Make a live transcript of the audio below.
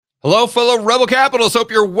Hello, fellow Rebel Capitalists.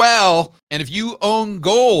 Hope you're well. And if you own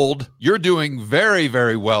gold, you're doing very,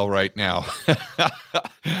 very well right now.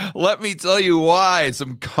 Let me tell you why.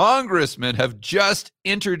 Some congressmen have just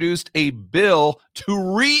introduced a bill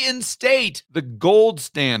to reinstate the gold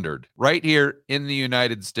standard right here in the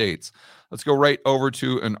United States. Let's go right over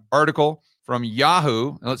to an article from Yahoo,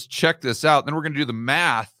 and let's check this out. Then we're going to do the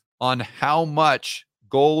math on how much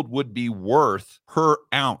gold would be worth per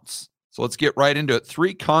ounce. So let's get right into it.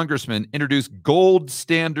 3 congressmen introduced gold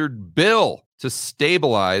standard bill to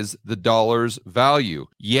stabilize the dollar's value.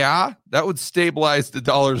 Yeah, that would stabilize the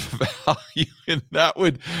dollar's value, and that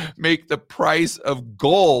would make the price of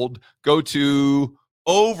gold go to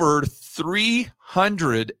over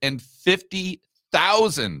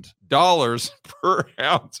 $350,000 per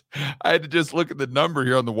ounce. I had to just look at the number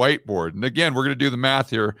here on the whiteboard. And again, we're going to do the math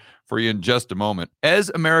here for you in just a moment.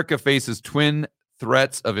 As America faces twin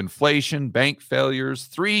threats of inflation, bank failures,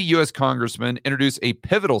 3 U.S. congressmen introduced a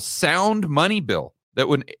pivotal sound money bill that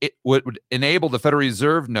would enable the Federal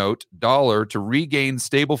Reserve note dollar to regain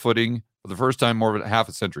stable footing for the first time in more than half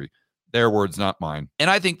a century. Their words, not mine.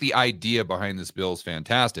 And I think the idea behind this bill is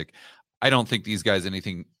fantastic. I don't think these guys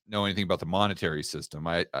know anything about the monetary system.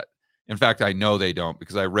 In fact, I know they don't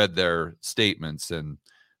because I read their statements and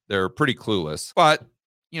they're pretty clueless. But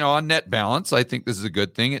on net balance, I think this is a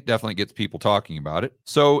good thing. It definitely gets people talking about it.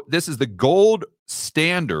 So this is the Gold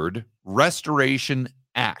Standard Restoration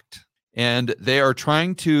Act, and they are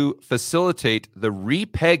trying to facilitate the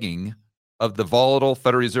repegging of the volatile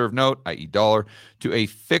Federal Reserve note, i.e. dollar, to a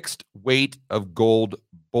fixed weight of gold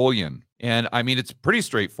bullion. And I mean, it's pretty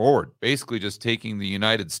straightforward, basically just taking the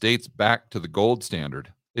United States back to the gold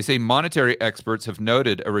standard. They say monetary experts have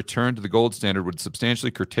noted a return to the gold standard would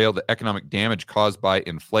substantially curtail the economic damage caused by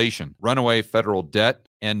inflation, runaway federal debt,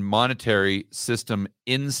 and monetary system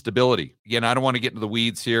instability. Again, I don't want to get into the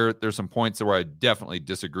weeds here. There's some points where I definitely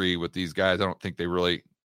disagree with these guys. I don't think they really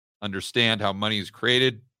understand how money is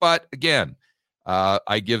created. But again,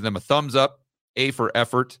 I give them a thumbs up, A for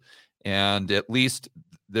effort, and at least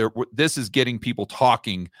this is getting people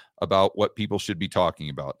talking about what people should be talking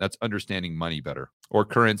about. That's understanding money better, or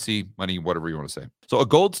currency, money, whatever you want to say. So a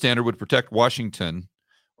gold standard would protect Washington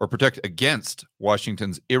or protect against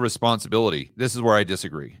Washington's irresponsibility. This is where I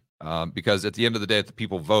disagree, because at the end of the day, if the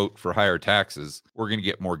people vote for higher taxes, we're going to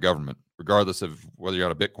get more government, regardless of whether you're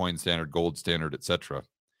on a Bitcoin standard, gold standard, etc.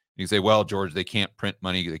 You say, well, George, they can't print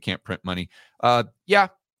money. They can't print money. Yeah,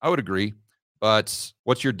 I would agree. But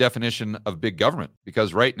what's your definition of big government?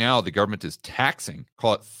 Because right now the government is taxing,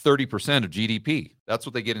 call it 30% of GDP. That's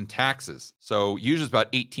what they get in taxes. So usually it's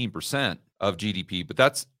about 18% of GDP, but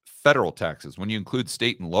that's federal taxes. When you include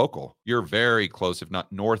state and local, you're very close, if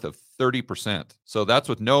not north of 30%. So that's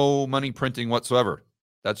with no money printing whatsoever.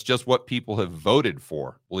 That's just what people have voted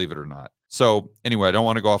for, believe it or not. So anyway, I don't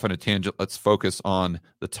want to go off on a tangent. Let's focus on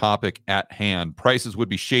the topic at hand. Prices would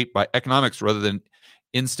be shaped by economics rather than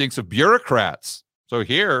instincts of bureaucrats. So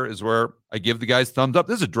here is where I give the guys thumbs up.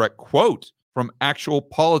 This is a direct quote from actual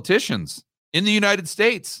politicians in the United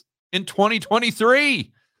States in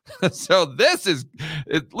 2023. So this is,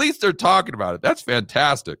 at least they're talking about it. That's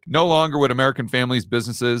fantastic. No longer would American families,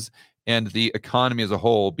 businesses, and the economy as a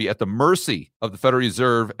whole be at the mercy of the Federal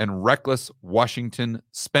Reserve and reckless Washington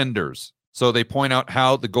spenders. So they point out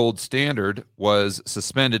how the gold standard was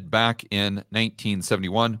suspended back in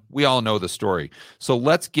 1971. We all know the story. So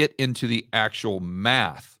let's get into the actual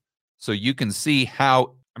math so you can see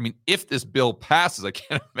how, I mean, if this bill passes, I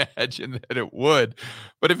can't imagine that it would,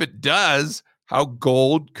 but if it does, how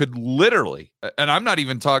gold could literally, and I'm not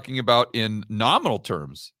even talking about in nominal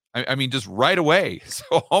terms, I mean, just right away,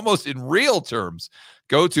 so almost in real terms,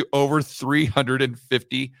 go to over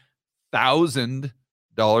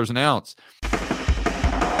 $350,000 an ounce.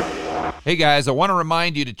 Hey guys, I want to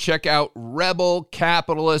remind you to check out Rebel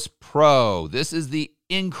Capitalist Pro. This is the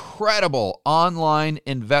incredible online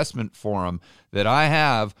investment forum that I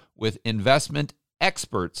have with investment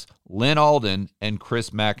experts Lynn Alden and Chris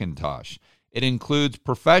McIntosh. It includes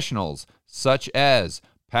professionals such as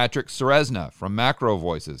Patrick Ceresna from Macro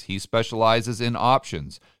Voices. He specializes in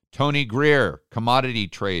options. Tony Greer, commodity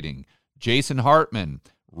trading. Jason Hartman,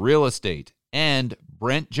 real estate. And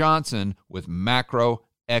Brent Johnson with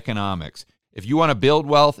macroeconomics. If you want to build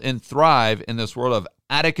wealth and thrive in this world of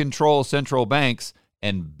out-of-control central banks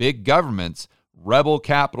and big governments, Rebel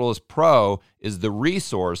Capitalist Pro is the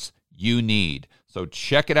resource you need. So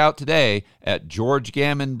check it out today at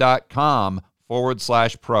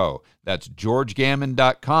georgegammon.com/pro. That's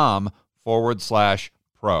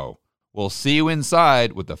georgegammon.com/pro. We'll see you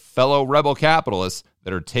inside with the fellow Rebel capitalists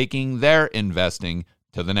that are taking their investing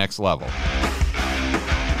to the next level.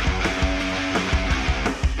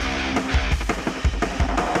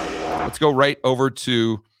 go right over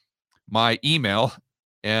to my email,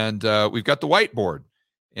 and we've got the whiteboard.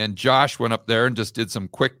 And Josh went up there and just did some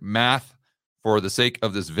quick math for the sake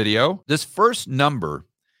of this video. This first number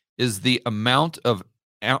is the amount of,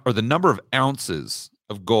 or the number of ounces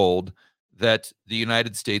of gold that the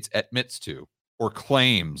United States admits to or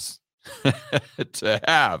claims to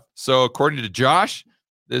have. So according to Josh,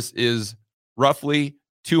 this is roughly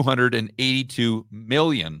 282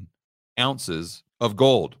 million ounces of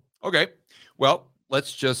gold. Okay, well,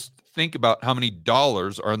 let's just think about how many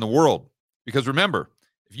dollars are in the world. Because remember,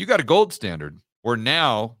 if you got a gold standard, where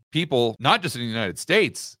now people, not just in the United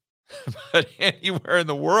States, but anywhere in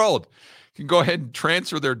the world, can go ahead and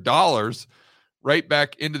transfer their dollars right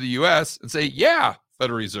back into the U.S. and say, yeah,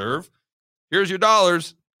 Federal Reserve, here's your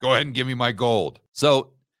dollars. Go ahead and give me my gold.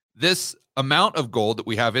 So this amount of gold that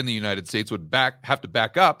we have in the United States would have to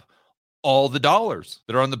back up all the dollars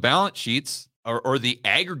that are on the balance sheets or the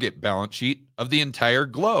aggregate balance sheet of the entire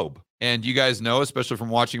globe. And you guys know, especially from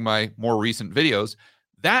watching my more recent videos,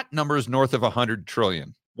 that number is north of 100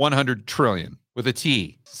 trillion, 100 trillion with a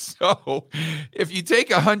T. So if you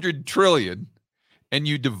take 100 trillion and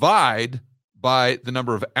you divide by the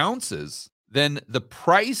number of ounces, then the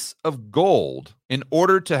price of gold, in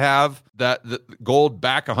order to have the gold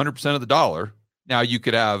back 100% of the dollar, now you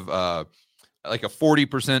could have like a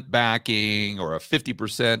 40% backing or a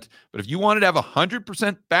 50%, but if you wanted to have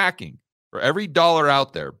 100% backing for every dollar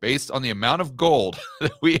out there based on the amount of gold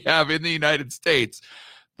that we have in the United States,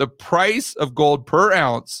 the price of gold per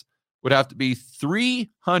ounce would have to be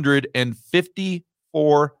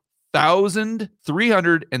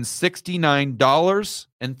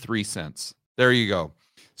 $354,369.03. There you go.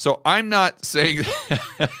 So I'm not saying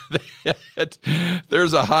that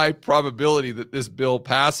there's a high probability that this bill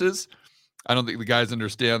passes. I don't think the guys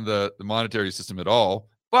understand the monetary system at all,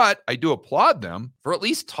 but I do applaud them for at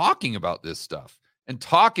least talking about this stuff and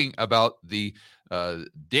talking about the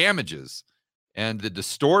damages and the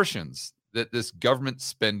distortions that this government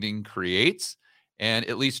spending creates, and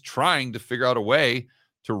at least trying to figure out a way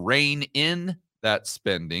to rein in that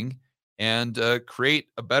spending and create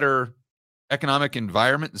a better economic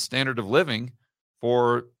environment and standard of living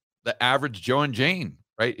for the average Joe and Jane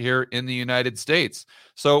right here in the United States.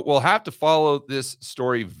 So we'll have to follow this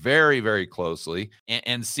story very, very closely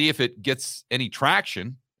and see if it gets any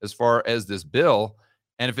traction as far as this bill.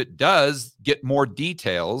 And if it does get more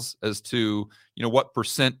details as to, what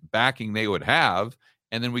percent backing they would have,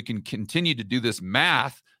 and then we can continue to do this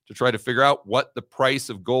math to try to figure out what the price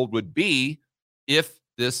of gold would be if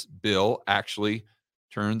this bill actually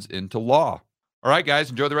turns into law. All right, guys,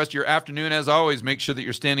 enjoy the rest of your afternoon. As always, make sure that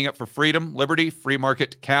you're standing up for freedom, liberty, free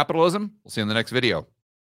market capitalism. We'll see you in the next video.